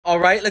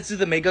Alright, let's do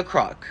the Mega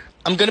Croc.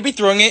 I'm gonna be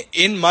throwing it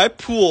in my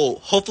pool.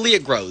 Hopefully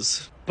it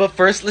grows. But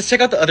first, let's check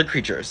out the other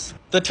creatures.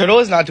 The turtle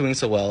is not doing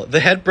so well. The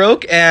head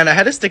broke and I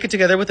had to stick it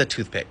together with a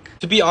toothpick.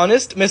 To be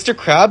honest, Mr.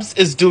 Krabs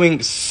is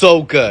doing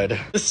so good.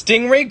 The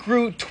stingray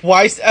grew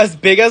twice as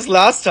big as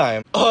last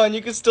time. Oh, and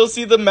you can still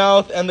see the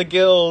mouth and the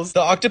gills.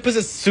 The octopus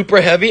is super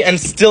heavy and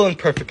still in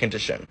perfect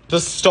condition.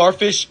 The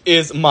starfish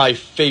is my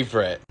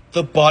favorite.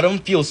 The bottom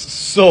feels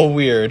so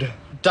weird.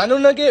 Dino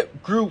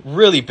Nugget grew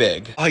really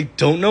big. I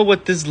don't know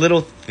what this little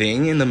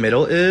thing in the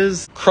middle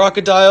is.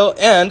 Crocodile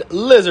and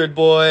Lizard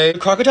Boy.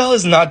 Crocodile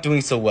is not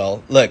doing so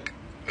well. Look,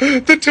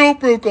 the tail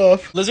broke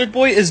off. Lizard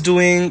Boy is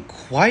doing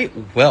quite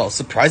well,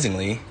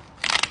 surprisingly.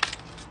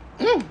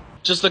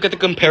 Just look at the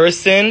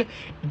comparison.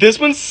 This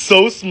one's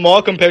so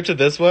small compared to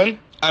this one.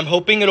 I'm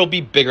hoping it'll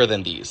be bigger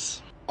than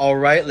these. All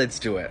right, let's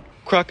do it.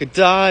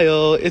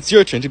 Crocodile, it's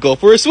your turn to go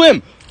for a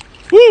swim.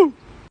 Woo!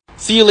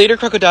 See you later,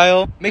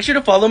 Crocodile. Make sure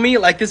to follow me,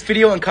 like this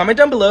video, and comment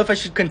down below if I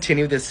should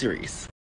continue this series.